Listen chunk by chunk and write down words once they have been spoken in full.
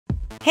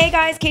Hey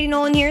guys, Katie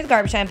Nolan here. The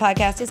Garbage Time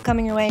Podcast is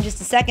coming your way in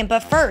just a second.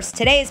 But first,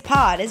 today's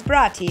pod is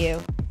brought to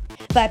you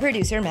by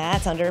producer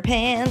Matt's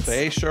Underpants.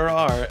 They sure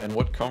are. And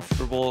what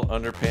comfortable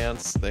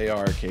underpants they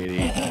are,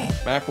 Katie.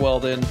 Mack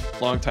Weldon,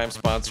 longtime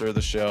sponsor of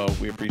the show.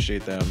 We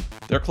appreciate them.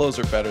 Their clothes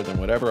are better than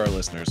whatever our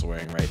listeners are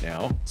wearing right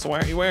now. So why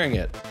aren't you wearing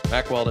it?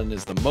 Mack Weldon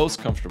is the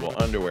most comfortable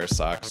underwear,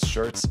 socks,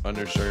 shirts,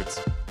 undershirts,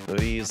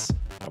 hoodies.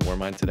 I wore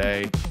mine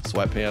today.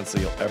 Sweatpants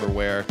that you'll ever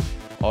wear.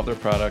 All of their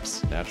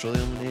products naturally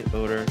eliminate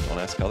odor. Don't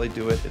ask how they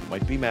do it. It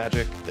might be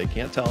magic. They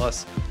can't tell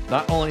us.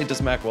 Not only does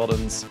Mack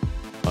Weldon's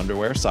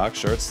underwear, socks,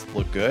 shirts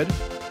look good,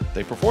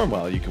 they perform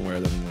well. You can wear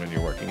them when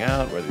you're working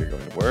out, whether you're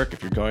going to work,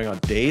 if you're going on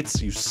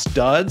dates, you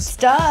studs,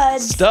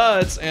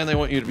 and they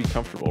want you to be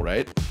comfortable,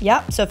 right?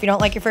 Yep. So if you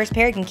don't like your first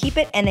pair, you can keep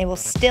it, and they will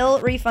still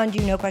refund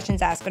you, no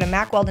questions asked. Go to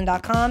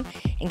MackWeldon.com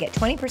and get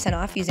 20%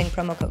 off using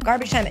promo code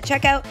GarbageTime at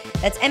checkout.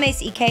 That's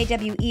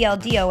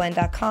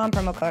MackWeldon.com,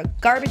 promo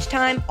code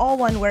GarbageTime, all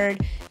one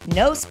word,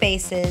 no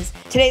spaces.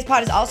 Today's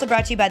pod is also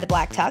brought to you by the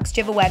Black Tux.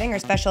 Do you have a wedding or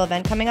special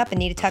event coming up and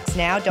need a tux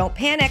now? Don't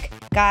panic,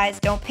 guys.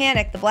 Don't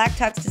panic. The Black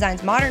Tux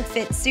designs modern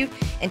fit, suit,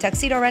 and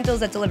tuxedo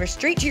rentals that deliver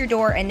straight to your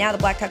door, and now the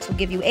Black Tux will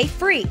give you a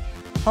free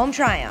home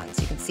try-on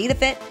so you can see the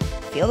fit,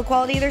 feel the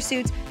quality of their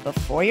suits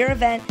before your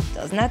event.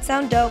 Doesn't that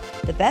sound dope?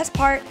 The best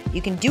part,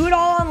 you can do it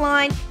all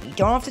online. You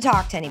don't have to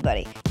talk to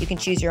anybody. You can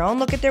choose your own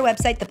look at their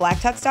website,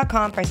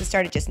 theblacktux.com. Prices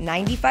start at just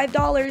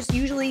 $95.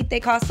 Usually they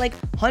cost like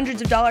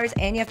hundreds of dollars,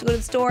 and you have to go to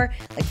the store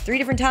like 3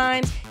 different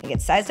times and get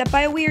sized up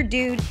by a weird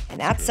dude, and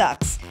that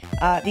sucks.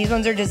 These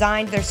ones are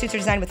designed, their suits are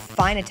designed with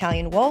fine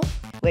Italian wool,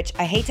 which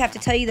I hate to have to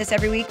tell you this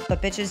every week,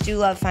 but bitches do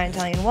love fine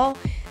Italian wool.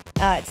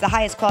 It's the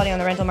highest quality on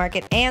the rental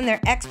market, and their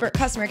expert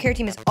customer care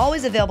team is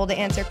always available to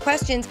answer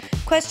questions.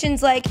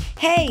 Questions like,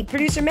 hey,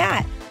 producer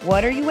Matt,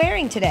 what are you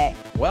wearing today?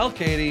 Well,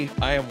 Katie,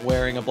 I am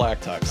wearing a black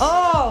tux.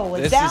 Oh,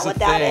 is that what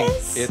that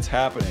is? It's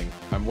happening.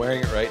 I'm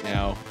wearing it right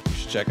now. You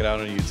should check it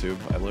out on YouTube.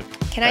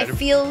 Can I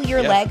feel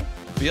your leg?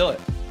 Feel it.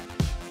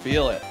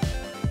 Feel it.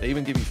 They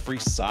even give you free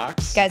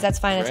socks. Guys, that's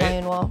fine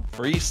Italian wool.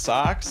 Free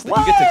socks that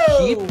you get to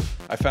keep.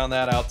 I found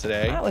that out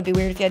today. That would be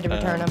weird if you had to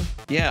return them.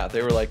 Yeah,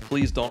 they were like,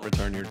 please don't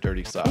return your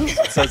dirty socks.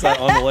 It says that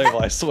on the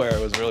label, I swear.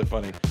 It was really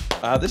funny.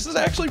 This is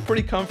actually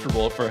pretty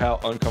comfortable for how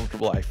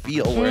uncomfortable I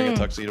feel wearing a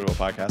tuxedo to a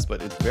podcast,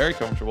 but it's very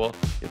comfortable.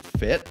 It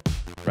fit,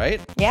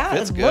 right? Yeah,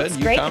 Fits it good. looks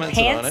great.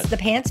 The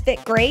pants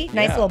fit great.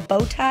 Nice little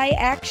bow tie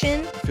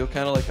action. I feel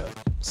kind of like a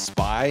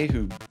spy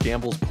who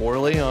gambles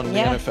poorly on the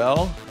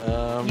NFL.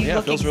 You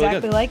look feels exactly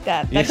really good. like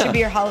that. That should be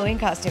your Halloween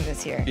costume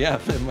this year. Yeah,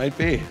 it might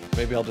be.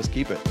 Maybe I'll just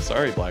keep it.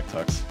 Sorry, Black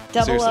Tux.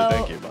 Seriously,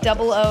 thank you.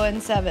 Double O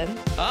and 7.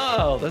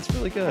 Oh, that's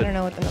really good. I don't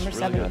know what the number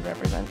 7 would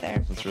represent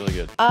there. That's really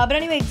good. But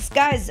anyways,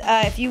 guys,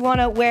 if you want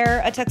to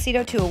wear a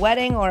tuxedo to a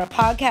wedding or a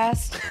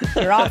podcast,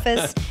 your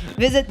office,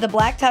 visit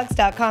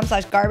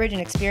theblacktux.com/garbage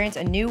and experience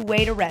a new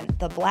way to rent.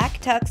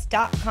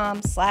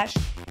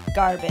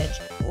 Theblacktux.com/garbage.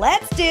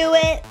 Let's do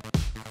it.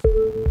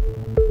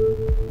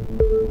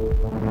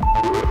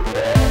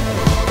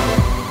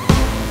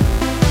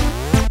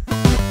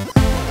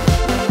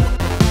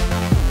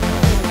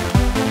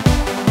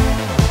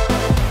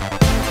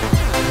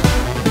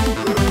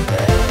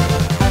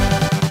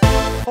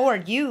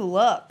 Ford, you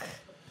look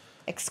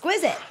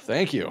exquisite.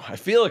 Thank you. I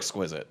feel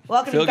exquisite.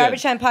 Welcome to the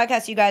Garbage Time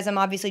Podcast, you guys. I'm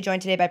obviously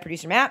joined today by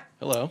producer Matt.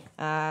 Hello.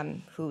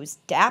 Who's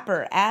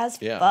dapper as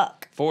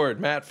fuck.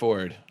 Matt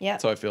Ford. Yeah.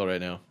 That's how I feel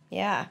right now.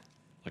 Yeah.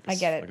 I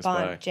get it.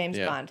 Bond. James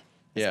Bond.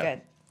 That's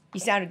good. You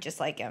sounded just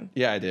like him.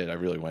 Yeah, I did. I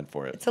really went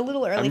for it. It's a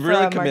little early I'm for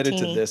really a committed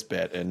martini. to this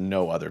bit and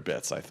no other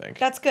bits, I think.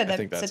 That's good. I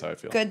think that's how I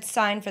feel. Good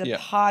sign for the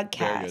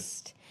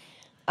podcast.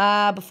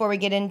 Very good. Before we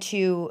get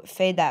into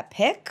Fade That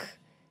Pick,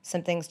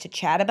 some things to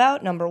chat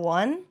about. Number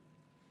 1,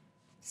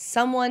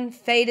 someone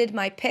faded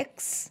my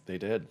picks. They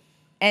did.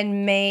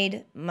 And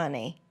made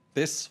money.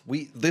 This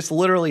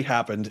literally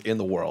happened in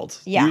the world.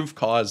 Yeah. You've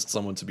caused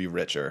someone to be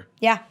richer.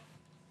 Yeah.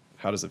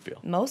 How does it feel?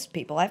 Most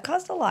people. I've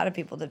caused a lot of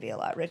people to be a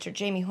lot richer.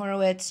 Jamie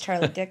Horowitz,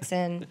 Charlie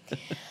Dixon.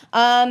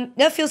 No,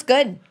 it feels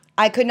good.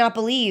 I could not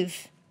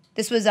believe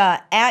this was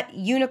at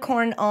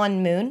Unicorn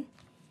on Moon,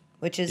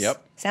 which is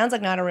sounds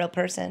like not a real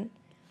person,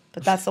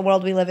 but that's the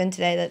world we live in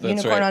today. That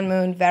Unicorn on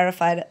Moon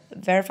verified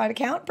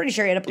account. Pretty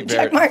sure he had a blue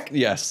check mark.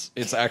 Yes,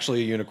 it's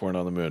actually a unicorn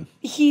on the moon.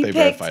 They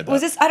verified that.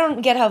 Was this? I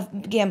don't get how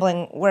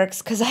gambling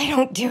works because I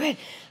don't do it.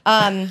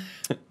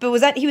 But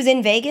was that he was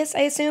in Vegas?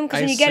 I assume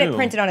because when you get it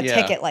printed on a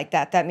ticket like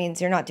that, that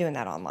means you're not doing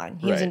that online.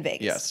 He was in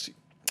Vegas. Yes,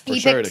 for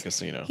sure at a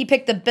casino. He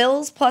picked the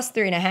Bills plus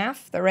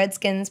 3.5, the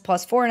Redskins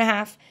plus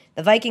 4.5,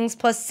 the Vikings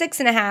plus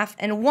 6.5,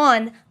 and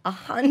won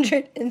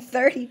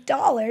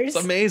 $130. It's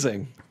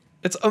amazing.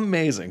 It's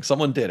amazing.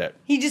 Someone did it.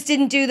 He just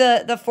didn't do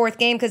the fourth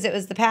game because it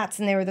was the Pats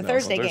and they were the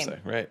Thursday game.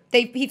 Right.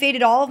 He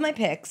faded all of my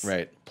picks.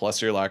 Right.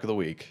 Plus your lock of the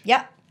week.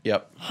 Yep.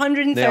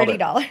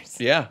 $130.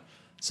 Yeah.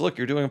 So look,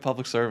 you're doing a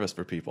public service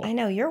for people. I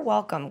know. You're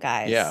welcome,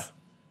 guys. Yeah.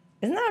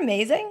 Isn't that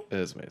amazing? It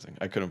is amazing.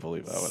 I couldn't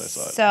believe that when I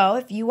saw it. So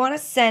if you want to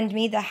send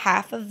me the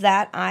half of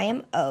that I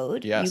am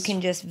owed, yes. you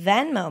can just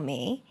Venmo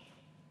me,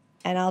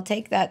 and I'll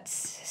take that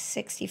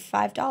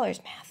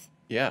 $65 math.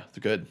 Yeah,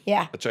 good.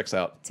 Yeah. That checks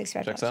out.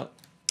 $65. Checks out.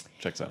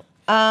 Checks out.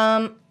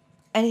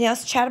 Anything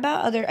else to chat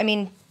about?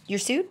 Your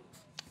suit?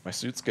 My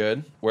suit's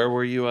good. Where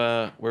were you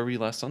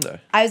last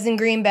Sunday? I was in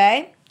Green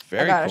Bay.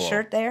 Very I got cool. a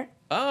shirt there.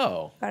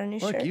 Oh. Got a new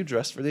Look, shirt. you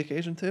dressed for the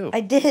occasion too. I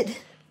did.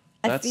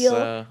 I That's,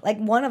 feel like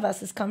one of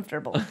us is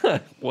comfortable.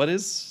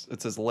 It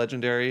says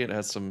legendary. It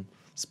has some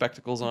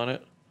spectacles on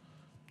it.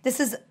 This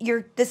is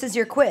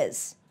your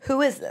quiz.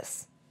 Who is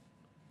this?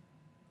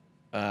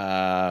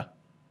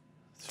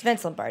 It's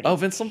Vince Lombardi. Oh,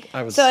 Vince So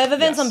I have a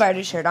Vince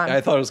Lombardi shirt on.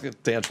 I thought it was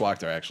Dan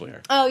Schwachter actually.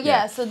 Oh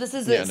yeah, so this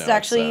is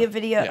actually a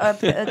video. Yeah.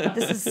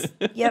 This is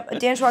a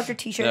Dan Schwachter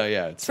T-shirt. Oh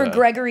yeah, it's for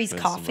Gregory's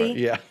Vince Coffee.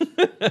 Yeah.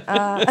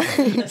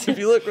 So if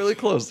you look really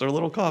close, they're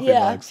little coffee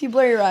Yeah, mugs. if you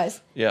blur your eyes.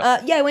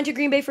 Yeah. I went to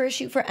Green Bay for a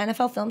shoot for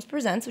NFL Films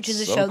Presents, which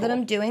is a show that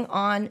I'm doing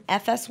on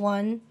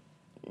FS1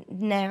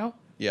 now.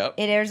 Yep.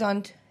 It airs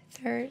on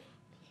third.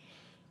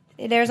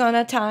 It airs on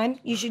a time.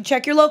 You should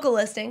check your local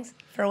listings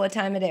for what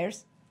time it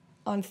airs.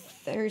 On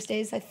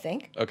Thursdays, I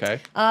think. Okay.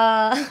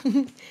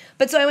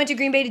 But so I went to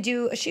Green Bay to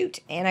do a shoot,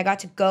 and I got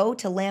to go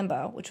to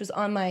Lambeau, which was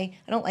on my...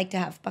 I don't like to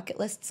have bucket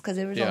lists because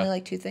there was only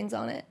like 2 things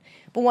on it.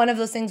 But one of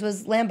those things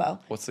was Lambeau.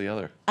 What's the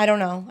other? I don't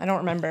know. I don't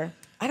remember.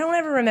 I don't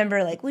ever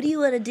remember, like, what do you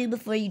want to do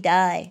before you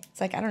die? It's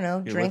like, I don't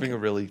know, You're drink. living a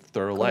really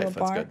thorough go to a life. That's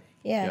bar. good.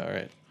 Yeah. All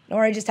right.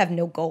 Or I just have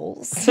no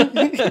goals.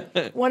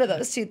 One of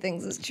those 2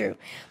 things is true.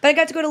 But I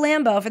got to go to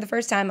Lambeau for the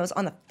first time. I was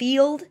on the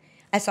field.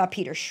 I saw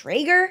Peter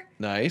Schrager.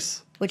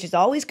 Nice. Which is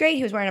always great.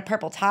 He was wearing a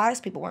purple tie,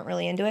 so people weren't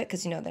really into it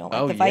because, they don't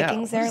like the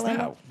Vikings there. What is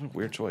that? What a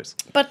weird choice.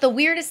 But the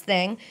weirdest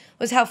thing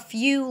was how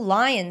few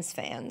Lions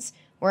fans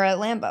were at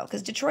Lambeau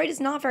because Detroit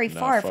is not very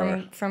far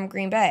from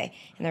Green Bay,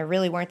 and there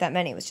really weren't that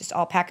many. It was just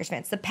all Packers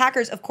fans. The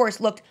Packers, of course,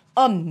 looked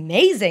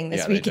amazing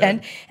this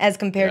weekend as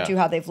compared to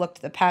how they've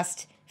looked the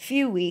past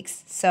few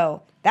weeks,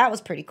 so that was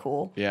pretty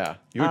cool. Yeah.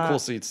 You had cool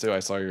seats, too. I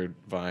saw your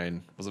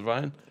Vine. Was it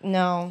Vine?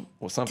 No.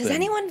 Well, something. Does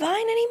anyone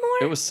Vine anymore?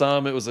 It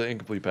was an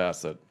incomplete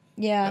pass that...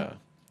 Yeah.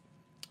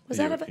 Was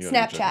that a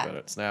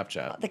Snapchat?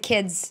 Snapchat. The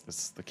kids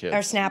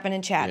are snapping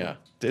and chatting. Yeah.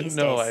 Didn't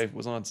know I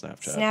was on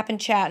Snapchat. Snapping,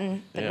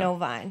 chatting, but no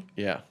Vine.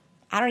 Yeah.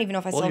 I don't even know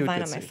if I still have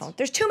Vine on my phone.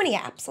 There's too many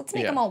apps. Let's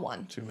make them all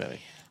one. Too many.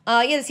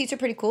 The seats are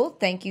pretty cool.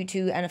 Thank you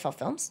to NFL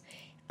Films.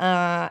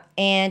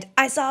 And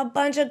I saw a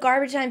bunch of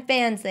Garbage Time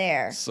fans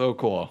there. So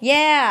cool.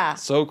 Yeah.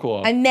 So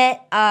cool. I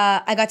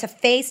got to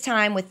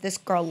FaceTime with this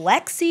girl,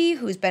 Lexi,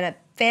 who's been a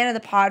fan of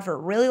the pod for a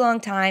really long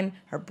time.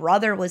 Her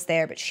brother was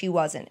there, but she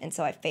wasn't. And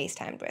so I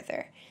FaceTimed with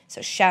her.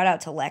 So shout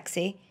out to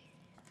Lexi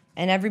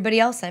and everybody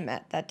else I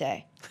met that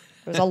day.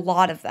 There was a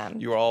lot of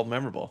them. You were all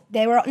memorable.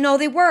 They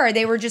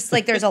were just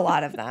like, there's a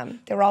lot of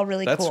them. They were all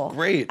really cool. That's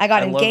great. I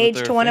got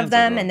engaged to one of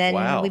them, and then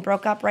wow. we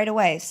broke up right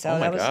away. So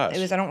it was,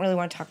 I don't really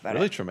want to talk about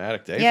really it.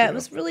 Traumatic day. Yeah, it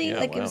was really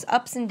it was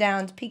ups and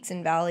downs, peaks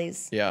and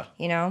valleys. Yeah.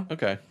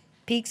 Okay.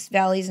 Peaks,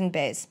 valleys, and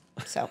bays.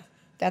 So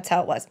that's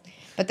how it was.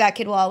 But that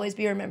kid will always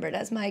be remembered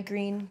as my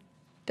Green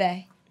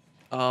Bay.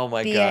 Oh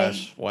my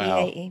gosh.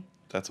 Wow. B-A-E.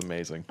 That's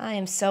amazing. I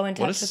am so in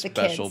touch with the kids.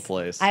 What a special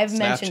place. I've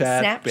mentioned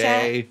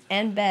Snapchat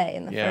and Bay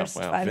in the first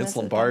 5 minutes. Vince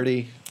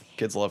Lombardi.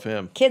 Kids love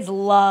him. Kids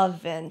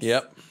love Vince.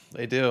 Yep,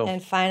 they do.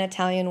 And fine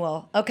Italian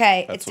wool.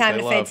 Okay, it's time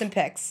to fade some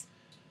picks.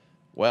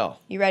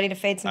 Well. You ready to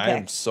fade some picks? I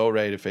am so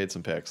ready to fade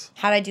some picks.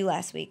 How'd I do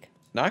last week?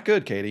 Not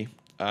good, Katie.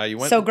 You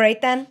went so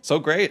great then? So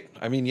great.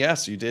 I mean,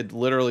 yes, you did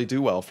literally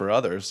do well for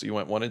others. You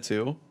went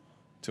 1-2,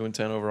 2-10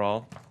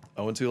 overall,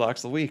 0-2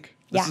 locks of the week.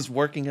 This is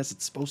working as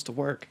it's supposed to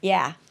work.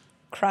 Yeah,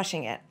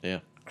 crushing it. Yeah.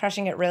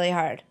 Crushing it really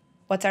hard.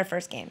 What's our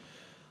first game?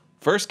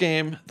 First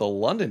game, the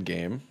London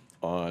game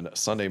on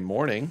Sunday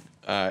morning.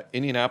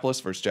 Indianapolis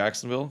versus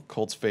Jacksonville.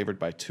 Colts favored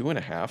by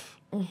 2.5.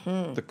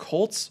 Mm-hmm. The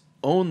Colts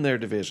own their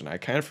division. I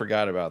kind of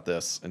forgot about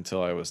this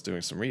until I was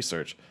doing some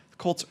research. The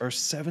Colts are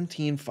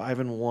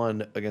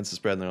 17-5-1 against the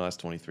spread in their last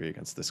 23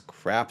 against this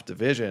crap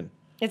division.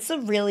 It's a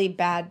really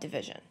bad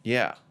division.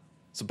 Yeah.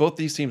 So both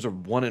these teams are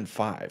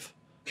 1-5,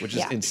 which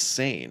is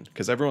insane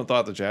because everyone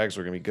thought the Jags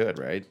were going to be good,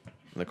 right?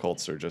 And the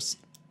Colts are just...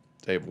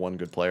 They have one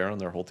good player on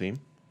their whole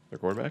team, their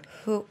quarterback.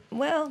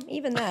 Well,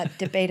 even that,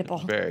 debatable.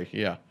 Very,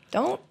 yeah.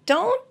 Don't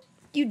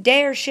you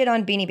dare shit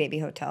on Beanie Baby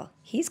Hotel.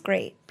 He's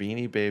great.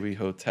 Beanie Baby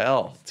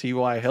Hotel,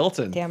 T.Y.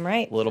 Hilton. Damn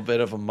right. A little bit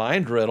of a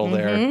mind riddle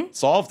there.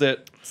 Solved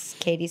it. It's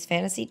Katie's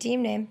fantasy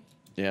team name.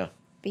 Yeah.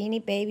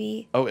 Beanie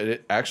Baby. Oh,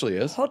 it actually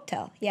is?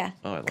 Hotel, yeah.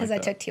 Oh, I like that. Because I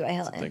took T.Y.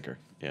 Hilton. It's a thinker,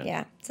 yeah.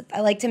 Yeah. I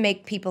like to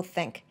make people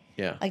think.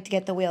 Yeah. I like to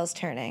get the wheels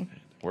turning.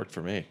 Worked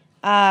for me.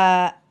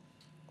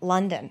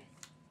 London.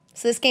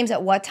 So this game's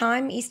at what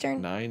time,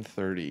 Eastern?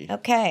 9:30.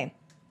 Okay.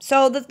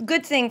 So the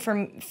good thing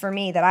for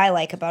me that I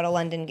like about a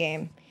London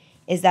game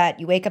is that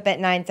you wake up at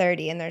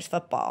 9:30 and there's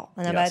football.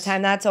 And then by the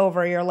time that's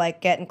over, you're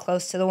like getting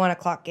close to the 1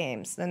 o'clock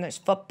games. Then there's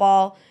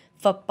football.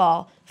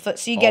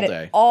 So you get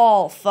it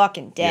all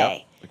fucking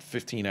day. Yep. Like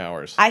 15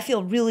 hours. I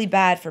feel really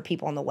bad for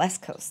people on the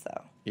West Coast,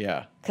 though.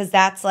 Yeah. Because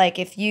that's like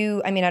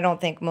I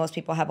don't think most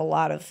people have a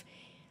lot of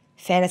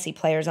fantasy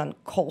players on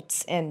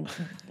Colts and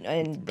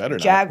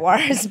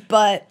Jaguars,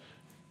 but...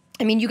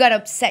 I mean, you got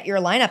to set your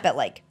lineup at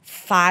like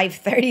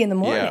 5:30 in the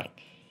morning. Yeah.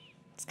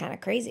 It's kind of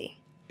crazy.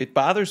 It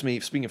bothers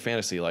me, speaking of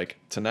fantasy, like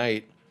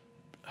tonight,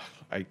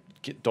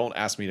 don't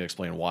ask me to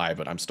explain why,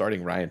 but I'm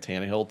starting Ryan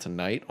Tannehill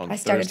tonight on Thursday. I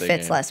started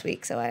Fitz last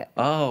week, so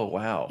Oh,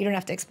 wow. You don't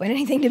have to explain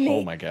anything to me.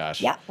 Oh, my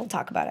gosh. Yeah, we'll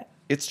talk about it.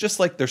 It's just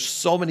like there's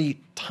so many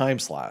time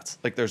slots.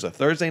 Like there's a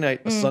Thursday night,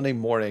 a Sunday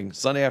morning,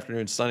 Sunday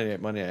afternoon, Sunday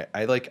night, Monday night.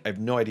 I have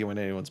no idea when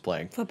anyone's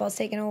playing. Football's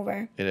taking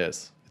over. It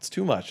is. It's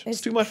too much.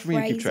 It's too much for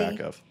me to keep track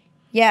of.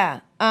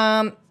 Yeah.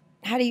 How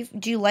do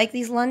you like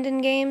these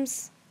London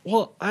games?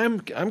 Well,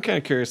 I'm kind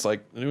of curious.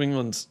 Like New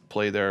England's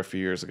played there a few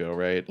years ago,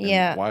 right?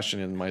 Yeah. And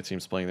Washington, my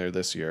team's playing there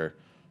this year.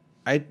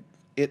 I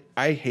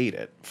hate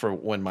it for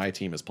when my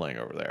team is playing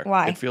over there.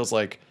 Why? It feels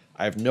like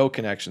I have no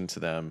connection to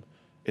them.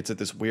 It's at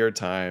this weird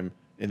time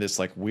in this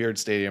like weird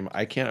stadium.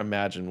 I can't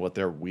imagine what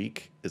their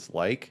week is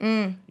like.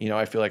 You know,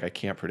 I feel like I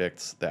can't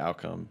predict the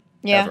outcome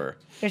ever.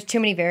 There's too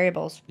many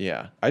variables.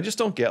 Yeah. I just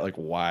don't get like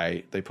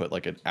why they put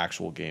like an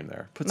actual game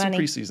there. Put Money.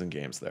 some preseason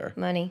games there.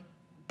 Money.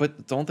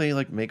 But don't they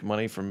like make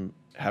money from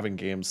having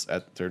games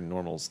at their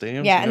normal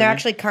stadiums? Yeah, and they're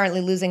actually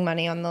currently losing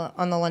money on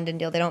the London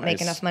deal. They don't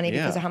make enough money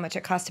because yeah. of how much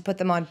it costs to put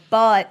them on.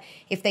 But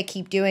if they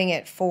keep doing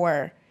it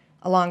for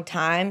a long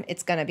time,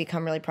 it's going to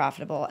become really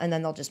profitable, and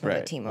then they'll just move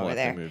a team over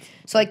there.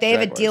 So like they have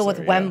a Jaguars deal with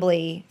there,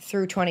 Wembley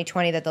through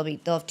 2020 that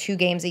they'll have 2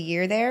 games a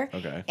year there.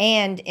 Okay.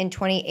 And in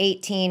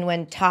 2018,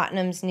 when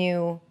Tottenham's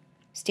new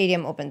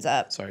stadium opens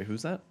up, Sorry,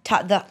 who's that?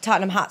 the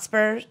Tottenham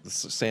Hotspur,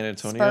 San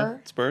Antonio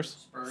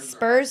Spurs?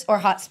 Spurs or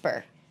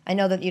Hotspur. I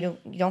know that you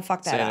don't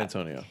fuck that up. San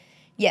Antonio.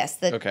 Yes,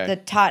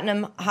 the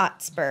Tottenham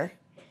Hotspur.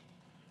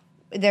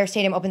 Their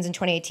stadium opens in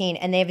 2018,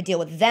 and they have a deal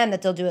with them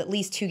that they'll do at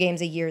least 2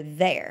 games a year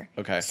there.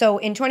 Okay. So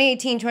in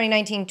 2018,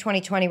 2019,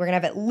 2020, we're going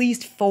to have at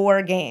least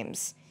 4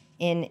 games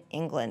in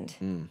England.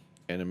 And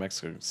a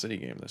Mexico City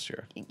game this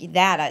year.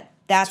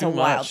 That's a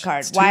wild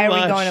card. It's Why too are we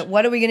much. going to,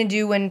 what are we going to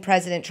do when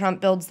President Trump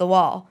builds the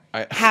wall?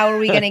 How are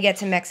we going to get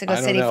to Mexico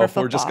City for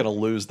football? We're just going to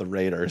lose the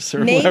Raiders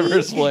or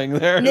whoever's playing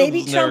there.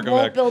 Maybe Trump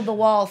won't build the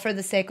wall for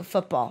the sake of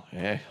football.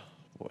 Hey,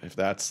 if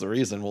that's the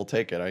reason, we'll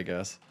take it, I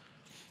guess.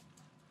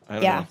 I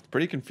don't know. It's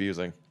pretty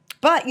confusing.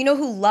 But you know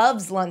who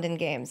loves London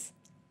games?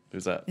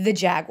 Who's that? The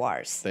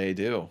Jaguars. They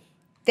do.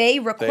 They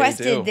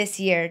requested this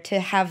year to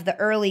have the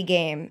early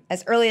game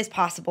as early as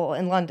possible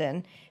in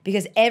London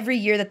because every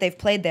year that they've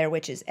played there,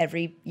 which is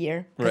every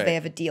year because they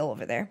have a deal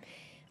over there,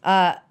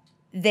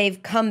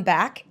 they've come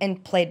back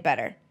and played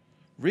better.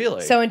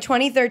 Really? So in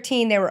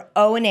 2013, they were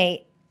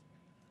 0-8.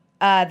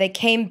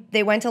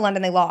 They went to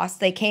London, they lost.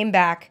 They came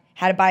back,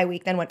 had a bye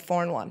week, then went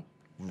 4-1.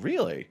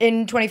 Really?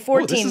 In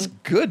 2014, this is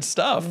good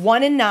stuff.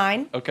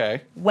 1-9.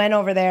 Okay. Went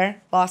over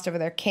there, lost over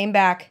there, came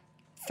back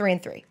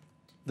 3-3.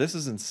 This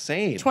is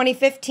insane.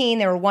 2015,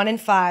 they were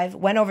 1-5.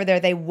 Went over there,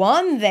 they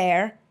won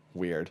there.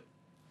 Weird.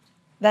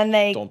 Then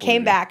they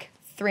came back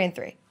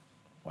 3-3.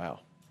 Wow.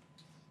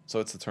 So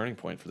it's the turning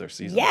point for their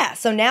season. Yeah.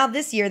 So now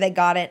this year they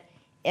got it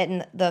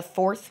in the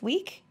 4th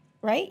week,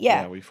 right?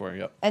 Yeah. Yeah, week 4.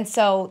 Yep. And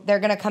so they're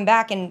going to come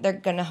back and they're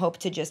going to hope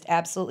to just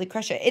absolutely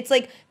crush it. It's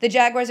like the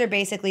Jaguars are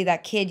basically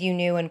that kid you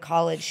knew in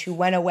college who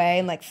went away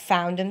and like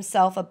found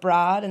himself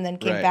abroad and then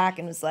came back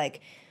and was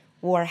like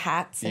wore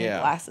hats and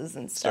glasses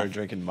and stuff. Started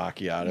drinking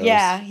macchiatos.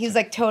 Yeah, he was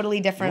like totally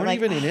different. You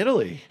weren't even in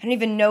Italy. I don't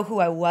even know who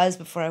I was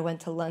before I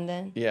went to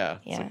London. Yeah,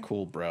 it's a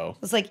cool bro.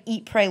 It was like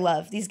eat, pray,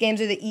 love. These games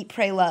are the eat,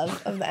 pray,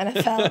 love of the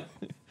NFL.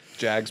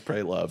 Jags,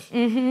 pray, love.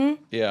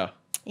 Mm-hmm. Yeah.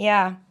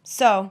 Yeah.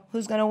 So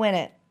who's gonna win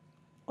it?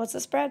 What's the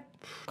spread?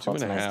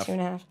 2.5.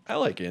 2.5. I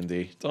like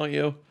Indy, don't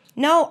you?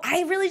 No,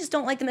 I really just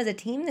don't like them as a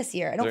team this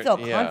year. I don't feel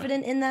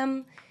confident in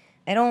them.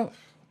 I don't.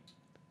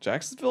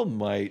 Jacksonville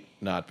might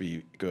not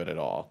be good at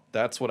all.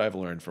 That's what I've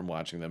learned from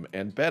watching them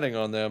and betting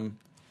on them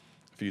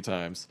a few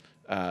times.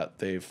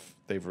 They've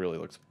really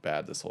looked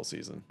bad this whole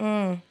season.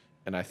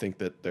 And I think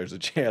that there's a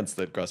chance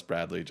that Gus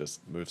Bradley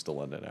just moves to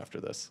London after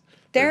this.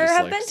 There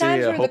have been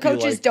times where the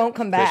coaches don't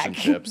come back.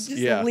 Just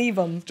leave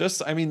them.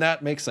 I mean,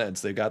 that makes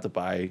sense. They've got to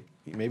buy.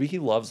 Maybe he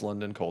loves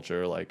London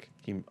culture.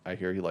 I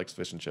hear he likes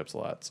fish and chips a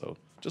lot. So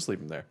just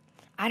leave him there.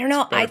 I don't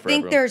know. I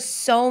think there's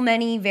so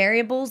many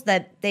variables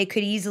that they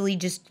could easily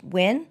just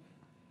win.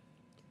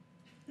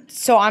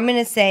 So I'm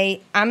going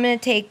to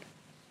take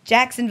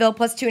Jacksonville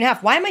plus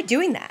 2.5. Why am I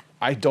doing that?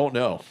 I don't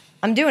know.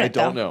 I'm doing it,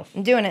 I don't know.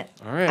 I'm doing it.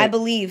 All right. I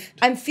believe.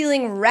 I'm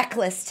feeling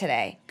reckless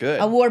today.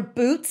 Good. I wore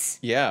boots.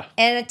 Yeah.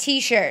 And a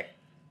T-shirt.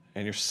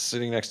 And you're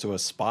sitting next to a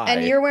spy.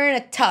 And you're wearing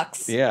a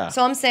tux. Yeah.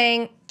 So I'm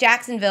saying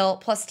Jacksonville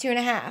plus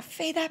 2.5.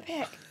 Fade that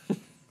pick.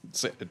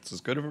 It's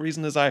as good of a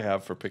reason as I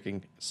have for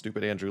picking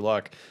stupid Andrew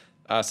Luck.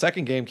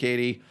 Second game,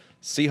 Katie.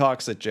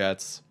 Seahawks at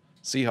Jets.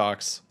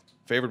 Seahawks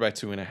favored by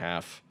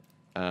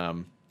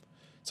 2.5.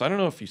 So I don't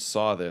know if you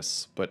saw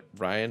this, but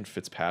Ryan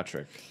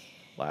Fitzpatrick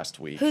last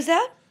week. Who's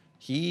that?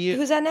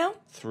 Who's that now?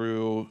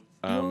 Threw.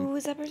 Who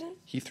is that person?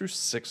 He threw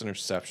 6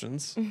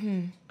 interceptions.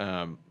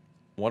 Mm-hmm.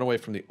 One away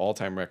from the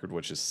all-time record,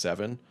 which is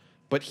 7.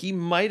 But he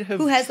might have.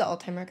 Who has the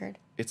all-time record?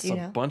 It's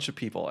a bunch of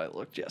people. I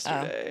looked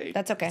yesterday. Oh,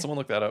 that's okay. Someone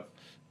look that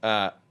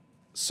up.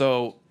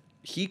 So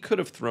he could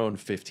have thrown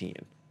 15.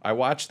 I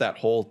watched that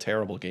whole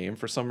terrible game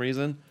for some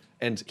reason,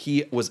 and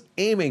he was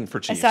aiming for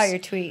Chiefs. I saw your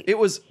tweet. It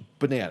was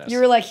bananas. You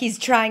were like, he's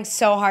trying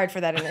so hard for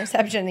that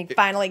interception, and he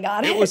finally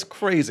got it. It was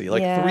crazy.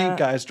 Like 3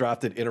 guys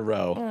dropped it in a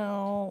row.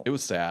 Oh. It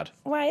was sad.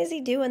 Why is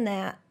he doing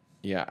that?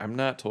 Yeah, I'm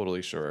not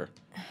totally sure.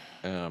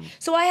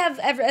 So I have,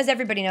 as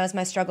everybody knows,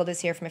 my struggle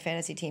this year for my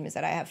fantasy team is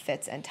that I have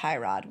Fitz and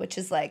Tyrod, which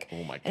is like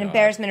an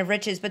embarrassment of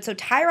riches. But so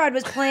Tyrod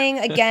was playing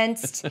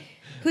against,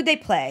 who'd they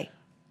play?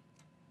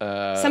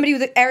 Somebody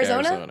with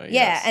Arizona? Yeah,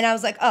 yes. And I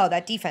was like, oh,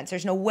 that defense,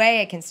 there's no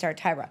way I can start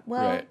Tyrod.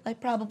 Well, I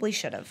probably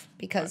should have,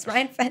 because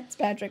Ryan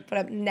Fitzpatrick put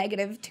up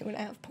negative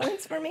 2.5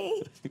 points for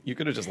me. You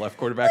could have just left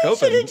quarterback open.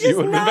 Should have just you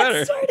would have been better.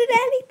 not started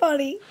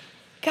anybody.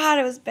 God,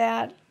 it was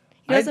bad.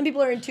 You know, some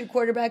people are in 2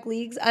 quarterback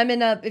leagues. I'm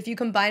in if you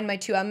combine my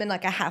 2, I'm in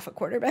like a half a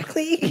quarterback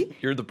league.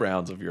 You're the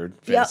Browns of your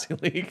fantasy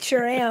league.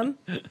 Sure am.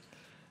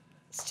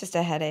 It's just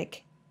a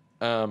headache.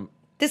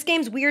 This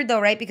game's weird though,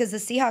 right? Because the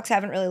Seahawks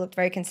haven't really looked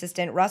very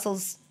consistent.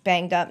 Russell's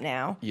banged up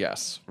now.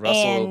 Yes.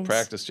 Russell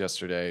practiced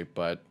yesterday,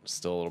 but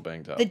still a little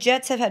banged up. The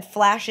Jets have had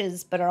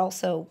flashes, but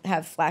also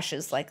have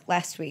flashes like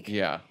last week.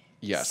 Yeah.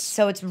 Yes.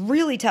 So it's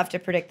really tough to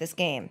predict this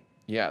game.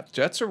 Yeah,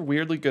 Jets are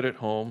weirdly good at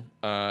home.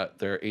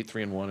 They're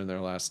 8-3-1 in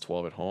their last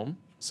 12 at home,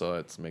 so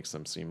it makes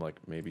them seem like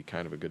maybe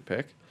kind of a good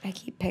pick. I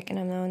keep picking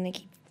them though, and they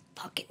keep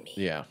fucking me.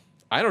 Yeah,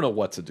 I don't know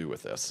what to do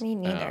with this. Me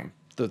neither.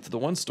 The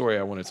one story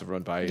I wanted to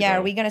run by you. Yeah, though,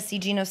 are we gonna see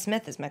Geno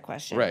Smith? Is my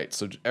question. Right.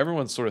 So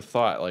everyone sort of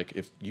thought like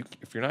if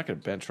you're not going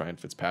to bench Ryan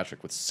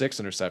Fitzpatrick with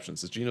 6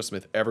 interceptions, is Geno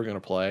Smith ever going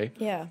to play?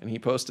 Yeah. And he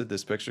posted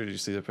this picture. Did you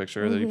see the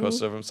picture that he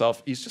posted of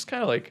himself? He's just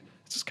kind of like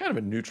it's just kind of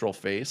a neutral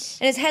face,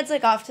 and his head's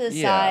like off to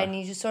the side, and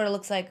he just sort of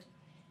looks like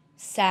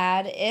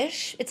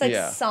sad-ish. It's like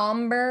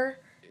somber.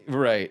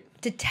 Right.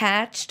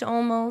 Detached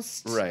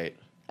almost. Right.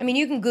 I mean,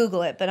 you can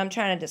Google it, but I'm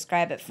trying to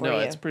describe it for you. No,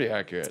 it's pretty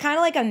accurate. It's kind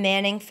of like a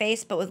Manning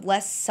face, but with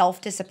less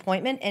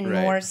self-disappointment and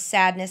more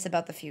sadness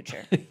about the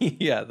future.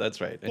 Yeah, that's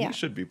right. And he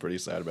should be pretty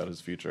sad about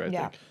his future, I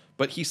think.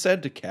 But he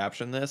said to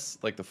caption this,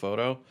 like the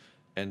photo,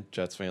 and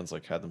Jets fans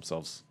like had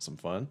themselves some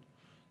fun.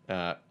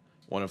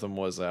 One of them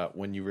was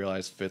when you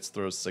realize Fitz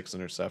throws 6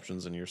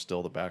 interceptions and you're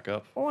still the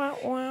backup.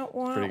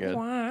 Pretty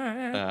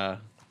good.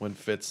 When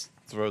Fitz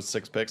throws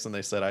 6 picks and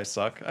they said, I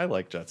suck. I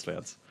like Jets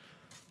fans.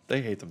 They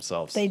hate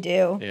themselves. They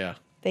do. Yeah.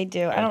 They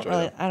do. I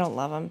don't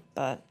love him,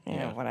 but you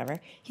know,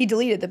 whatever. He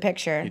deleted the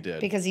picture. He did.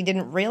 Because he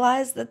didn't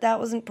realize that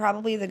wasn't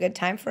probably the good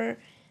time for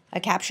a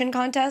caption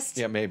contest.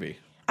 Yeah, maybe.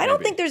 I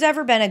don't think there's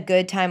ever been a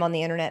good time on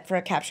the internet for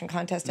a caption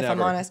contest, if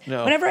I'm honest.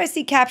 No. Whenever I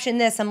see caption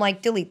this, I'm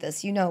like, delete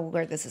this. You know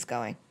where this is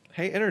going.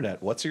 Hey,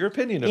 internet, what's your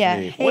opinion of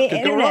me? Hey, what could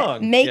internet, go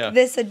wrong? Make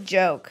this a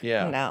joke.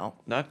 Yeah. No.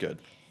 Not good.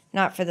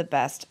 Not for the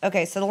best.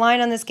 Okay, so the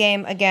line on this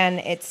game, again,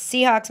 it's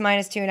Seahawks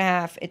minus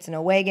 2.5. It's an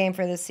away game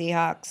for the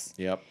Seahawks.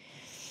 Yep.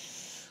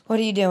 What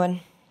are you doing?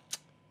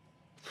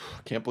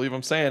 Can't believe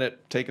I'm saying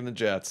it. Taking the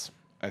Jets.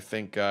 I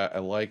think I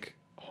like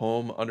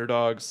home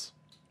underdogs.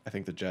 I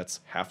think the Jets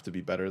have to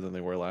be better than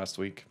they were last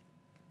week.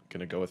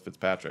 Gonna go with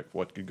Fitzpatrick.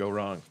 What could go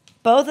wrong?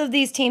 Both of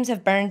these teams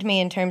have burned me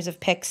in terms of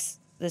picks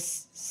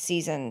this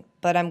season,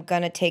 but I'm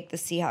gonna take the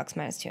Seahawks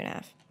minus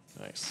 2.5.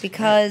 Nice.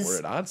 Because we're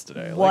at odds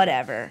today.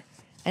 Whatever.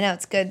 I know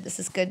it's good. This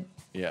is good.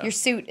 Yeah. Your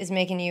suit is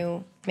making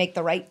you make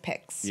the right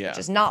picks, which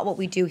is not what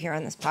we do here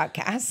on this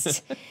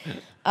podcast.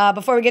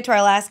 Before we get to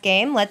our last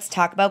game, let's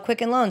talk about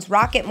Quicken Loans.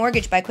 Rocket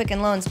Mortgage by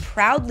Quicken Loans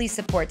proudly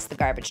supports the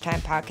Garbage Time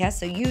podcast,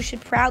 so you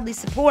should proudly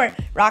support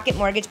Rocket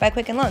Mortgage by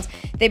Quicken Loans.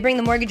 They bring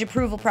the mortgage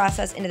approval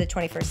process into the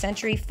 21st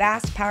century,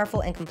 fast,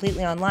 powerful, and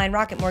completely online.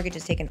 Rocket Mortgage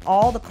has taken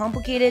all the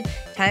complicated,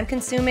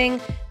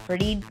 time-consuming,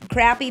 pretty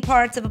crappy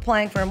parts of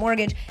applying for a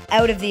mortgage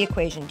out of the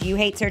equation. Do you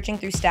hate searching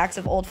through stacks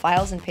of old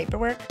files and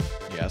paperwork?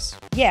 Yes.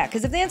 Yeah,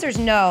 because if the answer is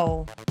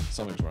no,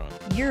 something's wrong.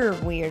 You're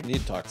weird. You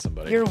need to talk to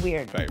somebody. You're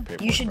weird. About your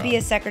paperwork You should be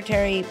a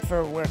secretary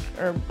for work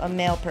or a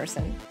mail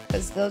person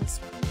because those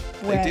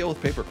they deal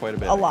with paper quite a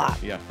bit. A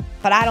lot. Yeah.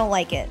 But I don't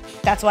like it.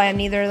 That's why I'm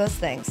neither of those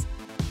things.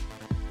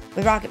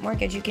 With Rocket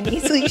Mortgage, you can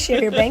easily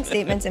share your bank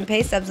statements and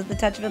pay stubs at the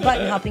touch of a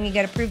button, helping you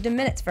get approved in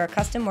minutes for a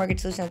custom mortgage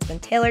solution that's been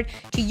tailored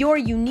to your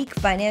unique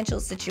financial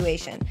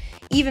situation.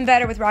 Even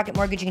better, with Rocket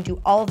Mortgage, you can do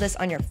all of this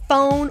on your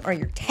phone or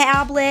your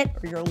tablet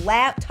or your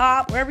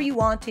laptop, wherever you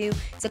want to.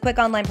 It's a quick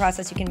online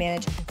process you can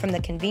manage from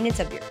the convenience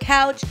of your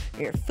couch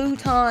or your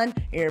futon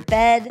or your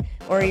bed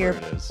or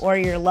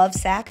your love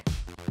sack.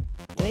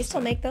 Do they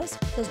still make those?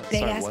 Those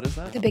big ass, what is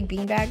that? the big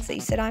bean bags that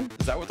you sit on?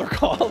 Is that what they're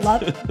called?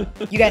 Love.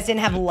 You guys didn't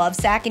have a love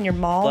sack in your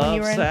mall when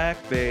you were in? Love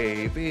sack,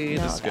 baby.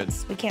 No, this is good.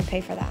 we can't pay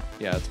for that.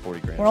 Yeah, it's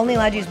 40 grand. We're only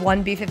allowed to use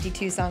one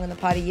B-52 song in the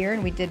pod a year,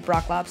 and we did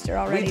Brock Lobster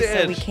already,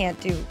 so we can't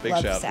do Big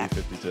love shout sack.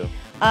 B-52.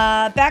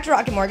 Back to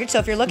Rocket Mortgage. So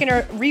if you're looking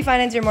to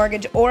refinance your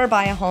mortgage or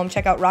buy a home,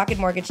 check out Rocket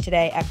Mortgage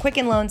today at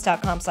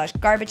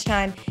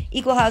quickenloans.com/garbagetime.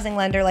 Equal housing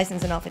lender,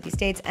 licensed in all 50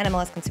 states,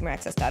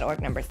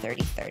 NMLSconsumeraccess.org, number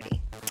 3030.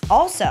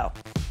 Also,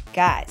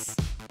 guys,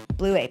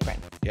 Blue Apron.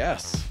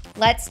 Yes.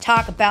 Let's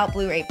talk about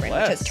Blue Apron, which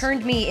has Let's.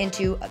 turned me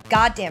into a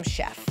goddamn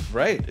chef.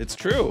 Right, it's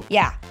true.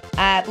 Yeah.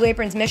 Blue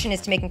Apron's mission is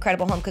to make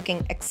incredible home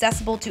cooking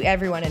accessible to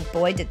everyone, and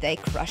boy, did they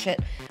crush it.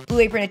 Blue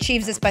Apron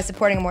achieves this by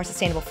supporting a more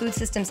sustainable food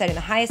system, setting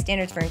the highest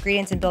standards for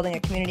ingredients, and building a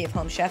community of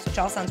home chefs, which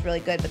all sounds really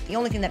good, but the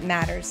only thing that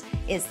matters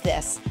is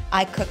this.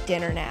 I cook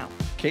dinner now.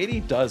 Katie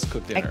does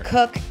cook dinner. I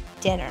cook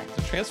dinner.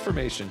 The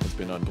transformation has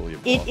been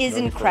unbelievable. It is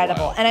Known you for a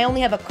incredible, while. and I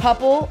only have a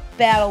couple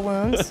battle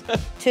wounds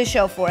to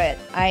show for it.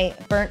 I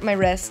burnt my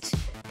wrist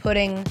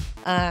putting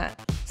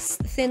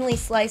thinly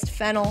sliced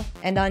fennel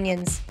and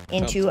onions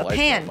into a delightful,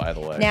 pan. by the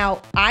way.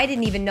 Now, I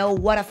didn't even know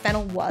what a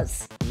fennel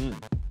was.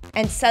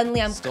 And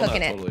suddenly I'm Still cooking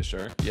not it. totally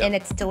sure. Yep. And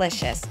it's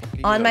delicious.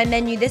 you On go. my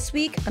menu this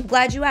week, I'm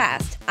glad you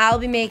asked. I'll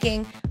be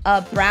making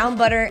a brown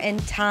butter and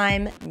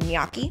thyme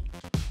gnocchi.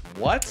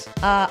 What?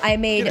 I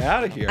made Get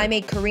outta here. I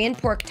made Korean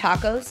pork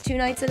tacos 2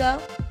 nights ago.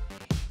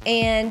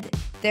 And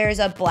there's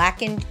a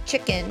blackened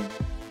chicken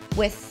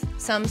with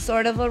some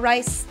sort of a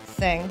rice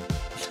thing.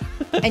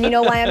 And you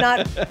know why I'm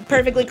not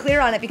perfectly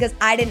clear on it? Because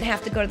I didn't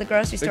have to go to the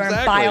grocery store and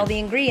buy Exactly. all the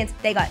ingredients.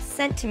 They got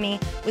sent to me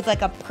with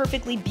like a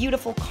perfectly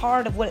beautiful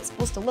card of what it's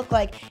supposed to look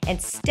like and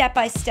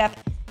step-by-step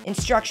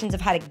instructions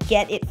of how to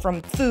get it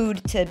from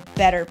food to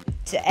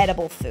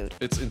edible food.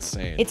 It's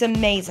insane. It's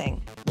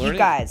amazing. You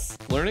guys.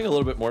 Learning a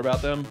little bit more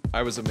about them,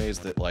 I was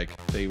amazed that like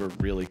they were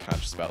really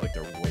conscious about like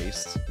their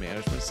waste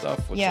management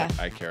stuff, which Yeah. like,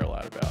 I care a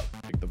lot about.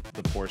 Like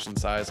the portion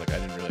size, like I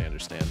didn't really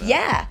understand that.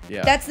 Yeah.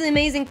 Yeah. That's the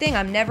amazing thing.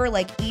 I'm never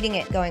like eating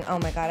it going, oh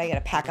my God, I gotta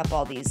pack up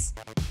all these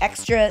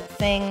extra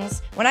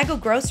things. When I go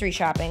grocery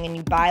shopping and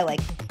you buy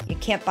like, you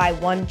can't buy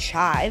one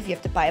chive, you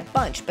have to buy a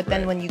bunch. But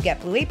then Right. when you get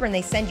Blue Apron,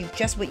 they send you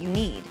just what you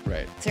need.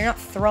 Right. So you're not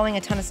throwing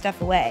a ton of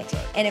stuff away.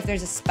 right. And if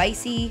there's a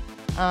spicy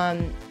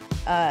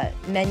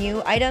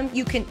menu item,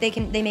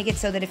 they make it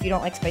so that if you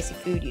don't like spicy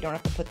food, you don't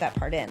have to put that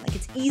part in. Like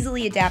it's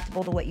easily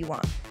adaptable to what you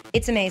want.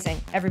 It's amazing.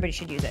 Everybody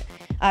should use it.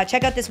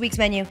 Check out this week's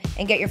menu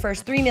and get your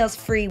first 3 meals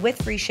free with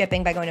free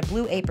shipping by going to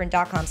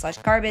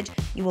blueapron.com/garbage.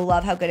 You will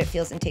love how good it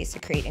feels and tastes to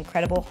create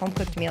incredible home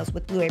cooked meals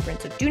with Blue Apron.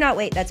 So do not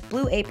wait. That's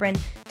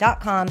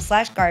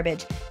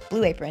blueapron.com/garbage.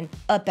 Blue Apron,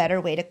 a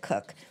better way to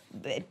cook.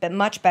 But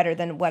much better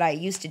than what I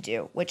used to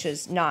do, which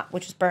was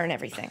burn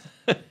everything.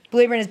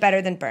 Blue Apron is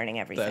better than burning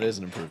everything. That is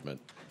an improvement.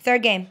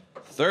 Third game.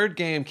 Third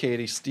game,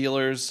 Katie,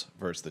 Steelers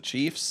versus the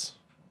Chiefs.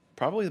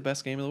 Probably the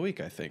best game of the week,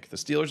 I think. The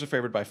Steelers are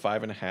favored by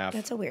 5.5.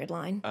 That's a weird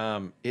line.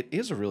 It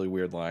is a really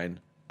weird line.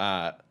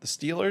 The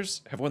Steelers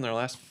have won their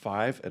last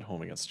 5 at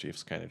home against the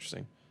Chiefs. Kind of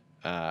interesting.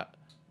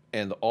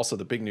 And also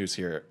the big news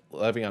here,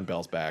 Le'Veon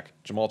Bell's back.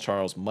 Jamal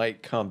Charles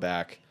might come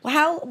back.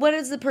 What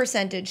is the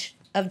percentage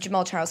of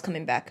Jamal Charles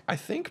coming back? I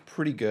think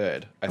pretty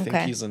good. I think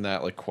Okay. he's in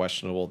that like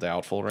questionable,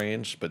 doubtful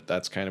range, but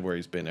that's kind of where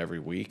he's been every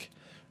week.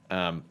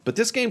 But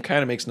this game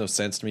kind of makes no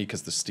sense to me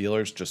because the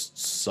Steelers just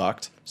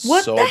sucked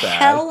What so the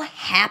bad. hell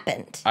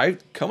happened?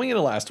 Coming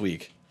into last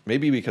week,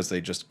 maybe because they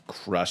just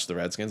crushed the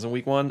Redskins in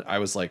week 1, I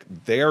was like,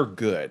 they're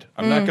good.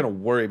 I'm not going to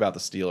worry about the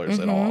Steelers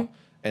at all.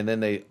 And then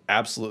they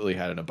absolutely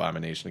had an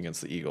abomination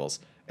against the Eagles.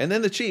 And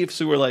then the Chiefs,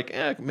 who were like,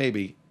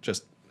 maybe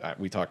just.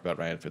 We talked about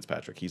Ryan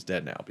Fitzpatrick. He's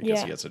dead now because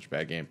Yeah. he had such a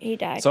bad game. He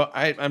died. So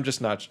I just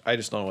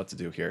don't know what to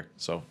do here.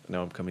 So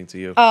now I'm coming to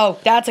you. Oh,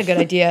 that's a good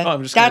idea.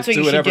 I'm just That's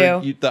going what to do you should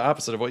whatever do. the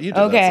opposite of what you did.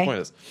 That's Okay. the point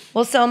of this.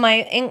 Well, so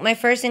my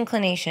first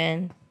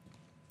inclination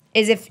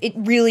is if it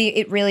really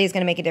is going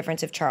to make a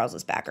difference if Charles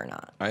is back or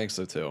not. I think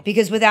so too.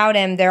 Because without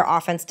him, their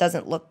offense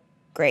doesn't look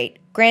great.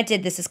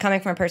 Granted, this is coming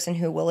from a person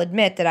who will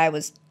admit that I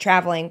was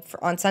traveling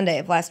on Sunday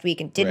of last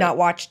week and did Right. not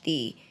watch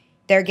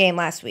their game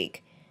last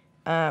week.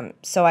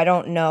 So I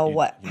don't know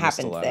what You missed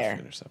a happened lot there. of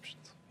interceptions.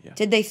 Yeah.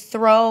 Did they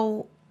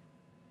throw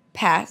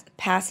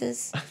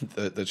passes?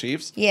 The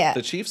Chiefs? Yeah.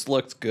 The Chiefs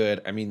looked good.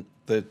 I mean,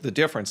 the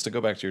difference, to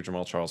go back to your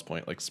Jamal Charles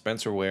point, like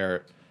Spencer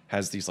Ware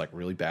has these like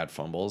really bad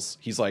fumbles.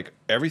 He's like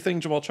everything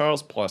Jamal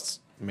Charles plus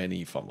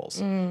many fumbles.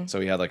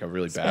 So he had like a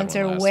really bad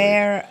Spencer, one last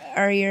where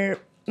are your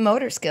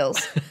motor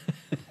skills?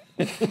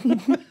 week.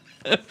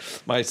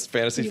 My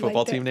fantasy You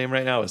football like that? team name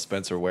right now is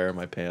Spencer Ware in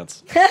my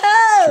pants.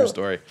 Oh, True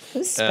story.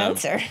 who's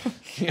Spencer?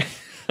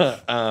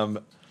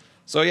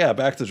 So yeah,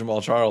 back to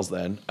Jamal Charles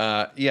then.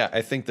 Yeah,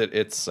 I think that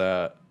it's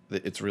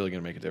really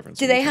going to make a difference.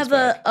 Do when they he comes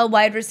have back. a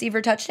wide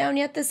receiver touchdown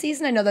yet this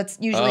season? I know that's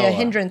usually a Oh,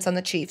 hindrance on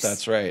the Chiefs.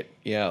 That's right.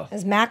 Yeah.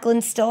 Is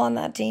Macklin still on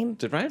that team?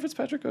 Did Ryan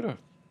Fitzpatrick go to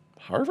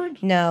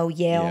Harvard? No,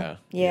 Yale. Yeah,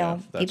 Yale.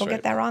 that's People right.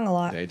 get that wrong a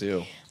lot. They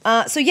do.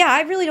 So yeah,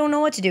 I really don't know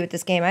what to do with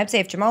this game. I'd say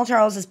if Jamal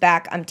Charles is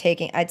back,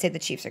 I'd say the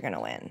Chiefs are going to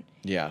win.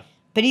 Yeah.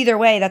 But either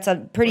way, that's a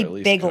pretty Or at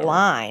least big cover.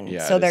 line.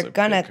 Yeah, so it is they're a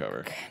gonna big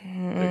cover. Big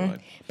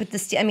line. But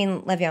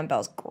Le'Veon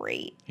Bell's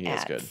great He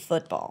is at good.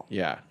 football.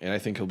 Yeah, and I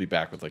think he'll be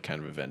back with like kind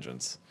of a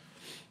vengeance.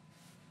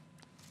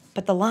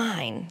 But the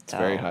line, It's a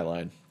very high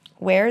line.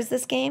 Where is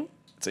this game?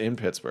 It's in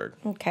Pittsburgh.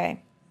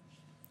 Okay.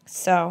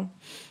 So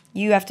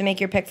you have to make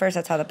your pick first.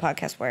 That's how the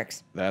podcast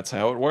works. That's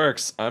how it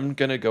works. I'm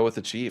going to go with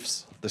the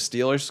Chiefs. The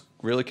Steelers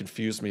really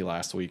confused me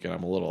last week, and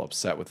I'm a little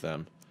upset with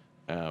them.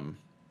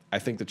 I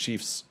think the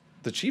Chiefs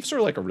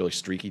are like a really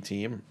streaky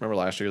team. Remember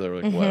last year they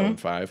were like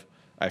 11-5.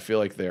 I feel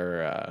like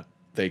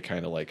they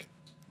kind of like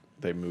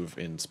they move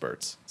in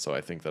spurts. So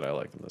I think that I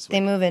like them this week.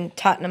 They move in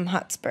Tottenham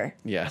Hotspur.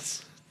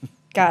 Yes.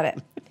 Got it.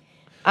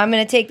 I'm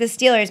going to take the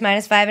Steelers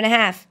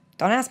 -5.5.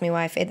 Don't ask me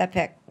why I fade that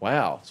pick.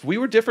 Wow. So we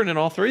were different in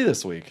all three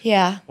this week.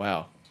 Yeah.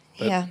 Wow.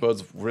 That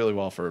bodes really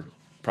well for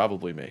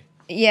probably me.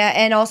 Yeah,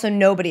 and also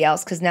nobody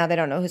else, because now they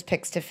don't know whose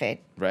picks to fade.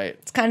 Right.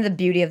 It's kind of the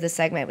beauty of this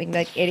segment. We can be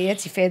like,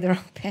 idiots, you fade the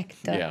wrong pick.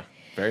 Duh. Yeah.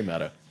 Very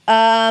meta.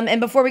 And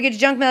before we get to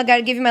junk mail, I got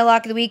to give you my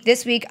lock of the week.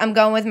 This week, I'm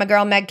going with my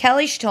girl Meg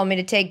Kelly. She told me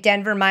to take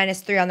Denver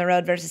 -3 on the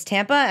road versus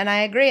Tampa, and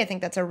I agree. I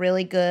think that's a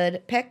really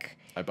good pick.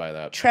 I buy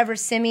that. Trevor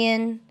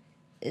Siemian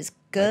is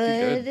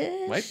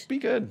good. Might be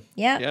good.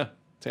 Yeah. Yeah.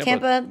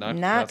 Tampa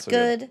not so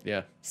good.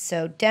 Yeah.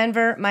 So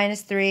Denver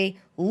 -3.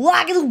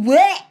 Lock of the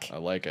week. I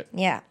like it.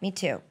 Yeah, me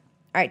too. All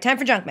right, time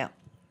for junk mail.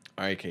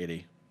 All right,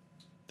 Katie.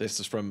 This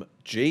is from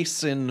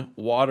Jason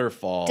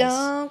Waterfalls.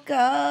 Don't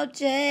go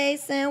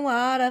chasing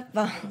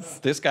waterfalls.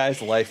 This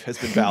guy's life has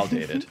been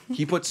validated.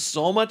 He put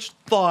so much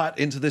thought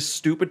into this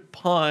stupid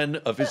pun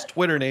of his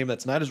Twitter name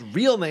that's not his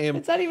real name.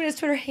 It's not even his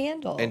Twitter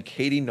handle. And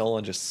Katie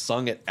Nolan just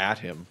sung it at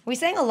him. We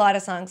sang a lot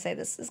of songs say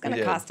this is going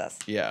to cost us.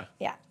 Yeah.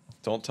 Yeah.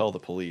 Don't tell the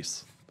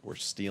police. We're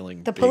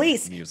stealing the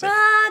big music.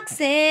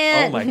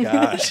 Roxanne. Oh my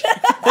gosh.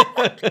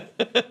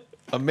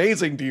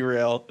 Amazing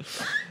derail.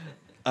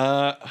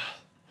 Back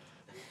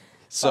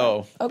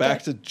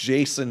to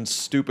Jason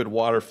Stupid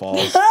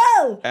Waterfalls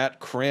at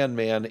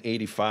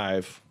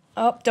Cranman85.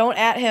 Oh, don't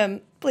at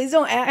him. Please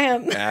don't at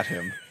him. At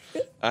him.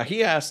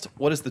 He asked,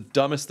 what is the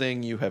dumbest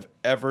thing you have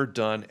ever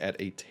done at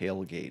a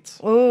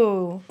tailgate?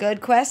 Ooh, good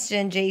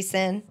question,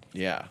 Jason.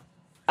 Yeah.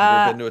 Have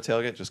you ever been to a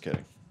tailgate? Just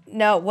kidding.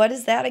 No, what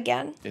is that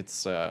again?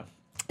 It's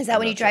Is that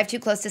when you drive too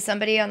close to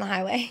somebody on the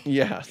highway?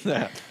 Yeah,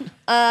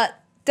 that.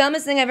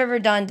 Dumbest thing I've ever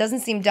done doesn't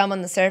seem dumb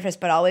on the surface,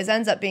 but always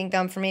ends up being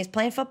dumb for me is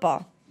playing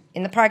football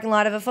in the parking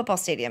lot of a football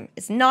stadium.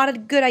 It's not a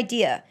good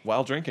idea.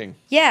 While drinking.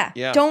 Yeah.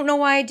 Yeah. Don't know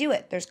why I do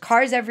it. There's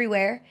cars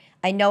everywhere.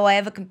 I know I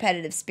have a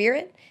competitive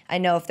spirit. I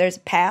know if there's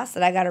a pass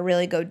that I got to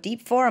really go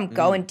deep for, I'm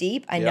going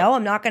deep. I know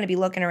I'm not going to be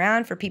looking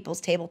around for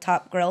people's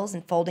tabletop grills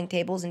and folding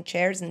tables and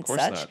chairs and such.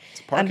 Not. It's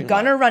a parking I'm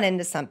going to lot. run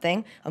into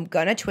something. I'm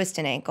going to twist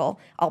an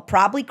ankle. I'll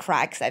probably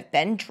cry because I've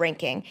been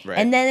drinking. Right.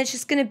 And then it's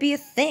just going to be a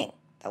thing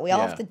that we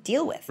all have to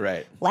deal with.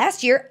 Right.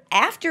 Last year,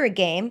 after a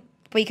game,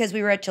 because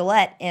we were at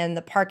Gillette and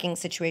the parking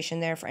situation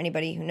there, for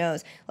anybody who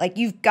knows, like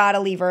you've got to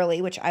leave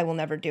early, which I will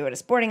never do at a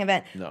sporting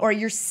event, or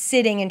you're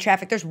sitting in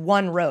traffic. There's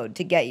one road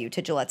to get you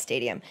to Gillette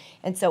Stadium.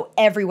 And so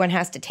everyone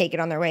has to take it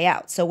on their way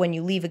out. So when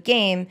you leave a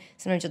game,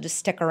 sometimes you'll just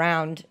stick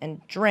around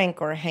and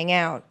drink or hang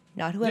out.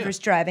 Not whoever's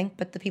driving,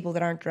 but the people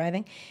that aren't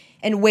driving.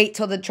 And wait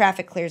till the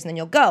traffic clears and then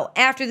you'll go.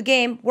 After the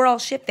game, we're all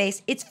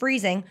shit-faced. It's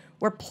freezing.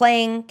 We're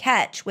playing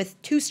catch with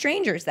two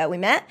strangers that we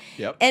met.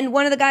 Yep. And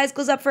one of the guys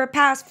goes up for a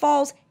pass,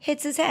 falls,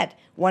 hits his head.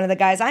 One of the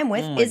guys I'm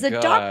with is a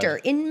doctor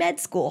in med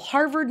school,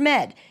 Harvard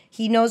Med.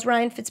 He knows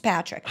Ryan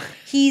Fitzpatrick.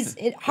 He's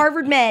at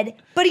Harvard Med,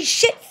 but he's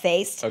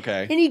shit-faced.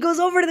 Okay. And he goes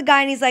over to the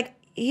guy and he's like,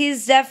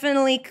 he's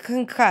definitely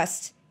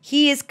concussed.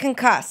 He is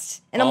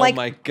concussed. And I'm like,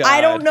 my God.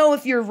 I don't know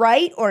if you're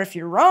right or if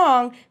you're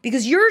wrong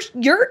because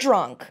you're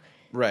drunk.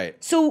 Right.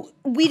 So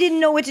we didn't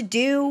know what to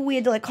do. We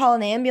had to like call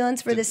an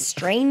ambulance for this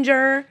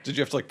stranger. Did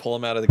you have to like pull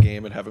him out of the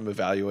game and have him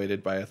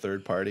evaluated by a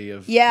third party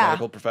of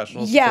medical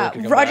professionals? Yeah. before he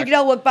could come Roger back?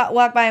 Goodell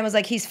walked by and was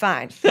like, he's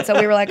fine. And so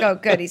we were like, oh,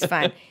 good, he's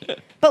fine.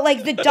 But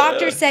like the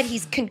doctor said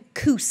he's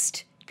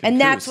concussed.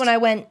 And that's when I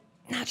went,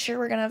 not sure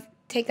we're going to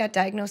take that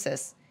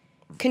diagnosis.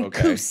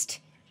 Concussed.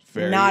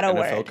 Very not a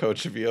NFL word.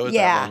 coach of you at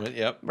that moment.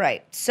 Yep.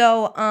 Right.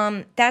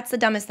 So that's the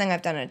dumbest thing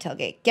I've done at a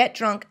tailgate. Get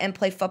drunk and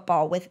play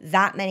football with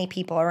that many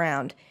people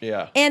around.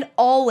 Yeah. And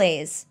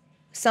always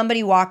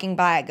somebody walking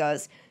by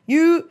goes,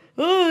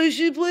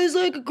 she plays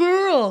like a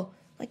girl.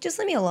 Like, just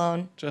leave me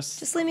alone.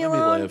 Just leave me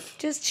alone. Live.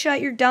 Just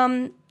shut your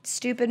dumb,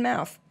 stupid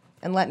mouth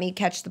and let me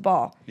catch the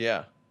ball.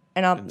 Yeah.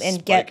 And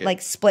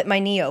split my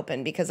knee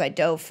open because I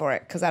dove for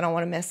it because I don't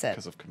want to miss it.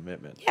 Because of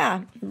commitment.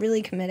 Yeah,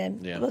 really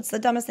committed. Yeah. What's the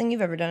dumbest thing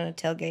you've ever done at a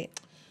tailgate?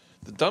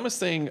 The dumbest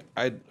thing,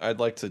 I'd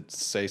like to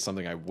say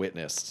something I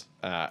witnessed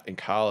in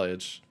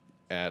college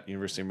at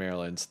University of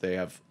Maryland. They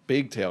have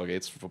big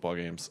tailgates for football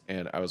games,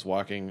 and I was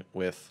walking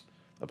with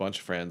a bunch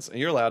of friends, and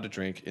you're allowed to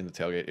drink in the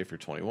tailgate if you're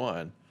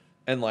 21.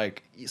 And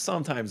like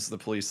sometimes the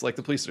police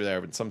are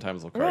there, but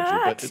sometimes they'll card you.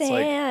 But it's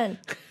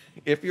like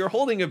if you're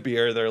holding a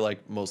beer, they're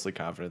like mostly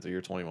confident that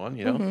you're 21.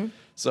 You know, Mm-hmm.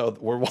 so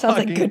we're walking.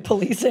 Sounds like good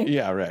policing.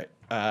 Yeah, right.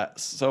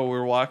 So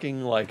we're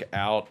walking like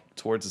out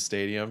towards the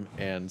stadium,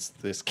 and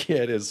this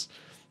kid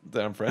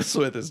that I'm friends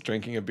with is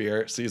drinking a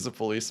beer, sees a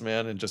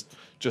policeman, and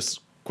just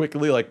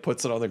quickly like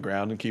puts it on the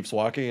ground and keeps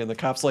walking. And the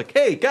cop's like,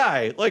 "Hey,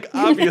 guy! Like,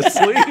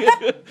 obviously,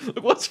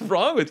 what's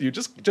wrong with you?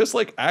 Just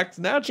like act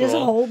natural. Just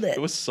hold it." It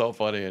was so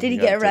funny. Did he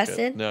get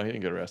arrested? No, he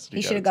didn't get arrested.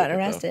 He should have gotten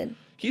arrested.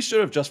 He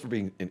should have, just for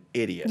being an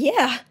idiot.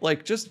 Yeah.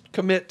 Like, just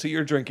commit to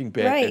your drinking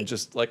bit and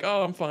just like,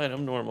 oh, I'm fine.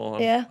 I'm normal.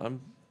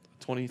 I'm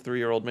a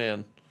 23-year-old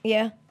man.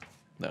 Yeah.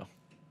 No.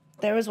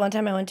 There was one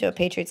time I went to a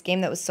Patriots game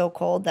that was so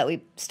cold that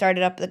we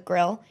started up the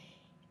grill,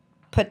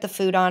 put the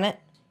food on it,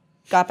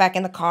 got back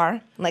in the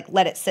car, like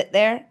let it sit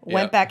there,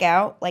 went back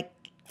out, like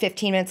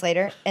 15 minutes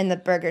later, and the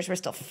burgers were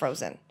still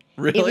frozen.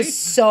 Really? It was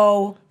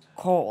so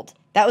cold.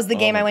 That was the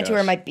game my I went to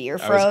where gosh. my beer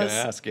froze. I was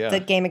gonna ask, yeah. The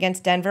game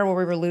against Denver where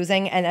we were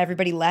losing, and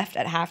everybody left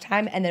at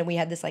halftime, and then we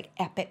had this like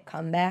epic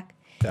comeback.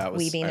 That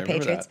was, we being I the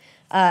remember Patriots.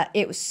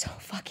 It was so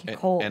fucking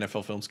cold.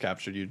 NFL Films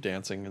captured you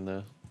dancing in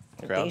the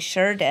crowd. They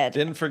sure did.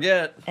 Didn't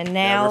forget. And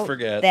now Never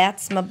forget.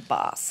 that's my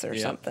boss or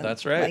Yep, something.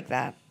 that's right. Like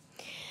that.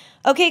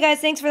 Okay, guys,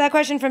 thanks for that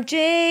question from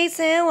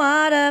Jason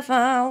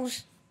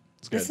Waterfalls.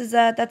 This is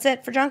that's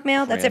it for Junk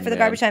Mail. That's it for the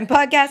Garbage Time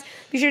Podcast.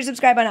 Be sure to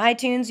subscribe on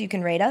iTunes. You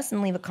can rate us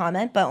and leave a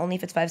comment, but only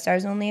if it's 5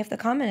 stars, only if the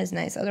comment is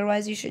nice.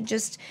 Otherwise, you should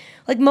just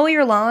like mow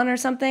your lawn or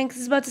something because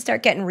it's about to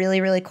start getting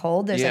really, really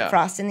cold. There's like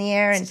frost in the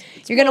air, and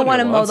you're going to want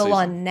to mow the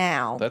lawn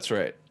now. That's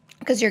right.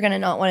 Because you're going to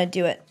not want to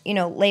do it,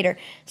 later.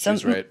 So,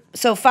 She's right.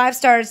 So 5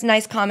 stars,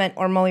 nice comment,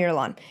 or mow your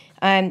lawn.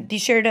 Be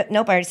sure to,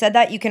 nope, I already said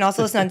that. You can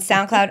also listen on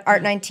SoundCloud,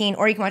 Art19,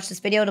 or you can watch this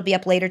video. It'll be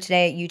up later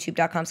today at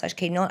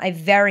youtube.com/Katie Nolan. I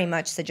very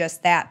much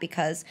suggest that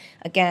because,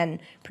 again,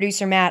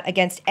 producer Matt,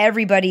 against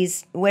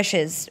everybody's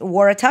wishes,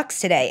 wore a tux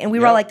today. And we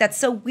were all like, that's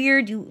so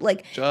weird.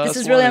 This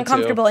is really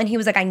uncomfortable. And he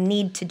was like, I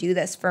need to do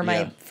this for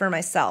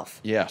myself.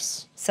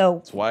 Yes. So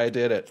that's why I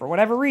did it. For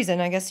whatever reason,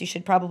 I guess you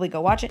should probably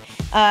go watch it.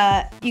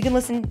 You can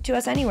listen to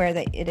us anywhere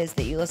that it is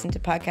that you listen to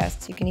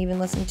podcasts. You can even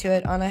listen to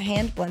it on a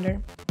hand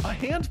blender. A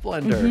hand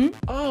blender? Mm-hmm.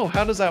 Oh,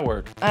 how does that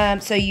work?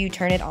 So you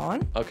turn it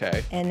on.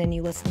 Okay. And then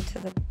you listen to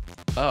the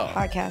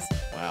podcast.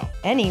 Wow.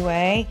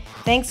 Anyway,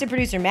 thanks to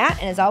producer Matt.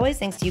 And as always,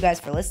 thanks to you guys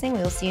for listening.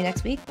 We will see you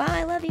next week.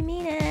 Bye. Love you.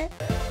 Mean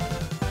it.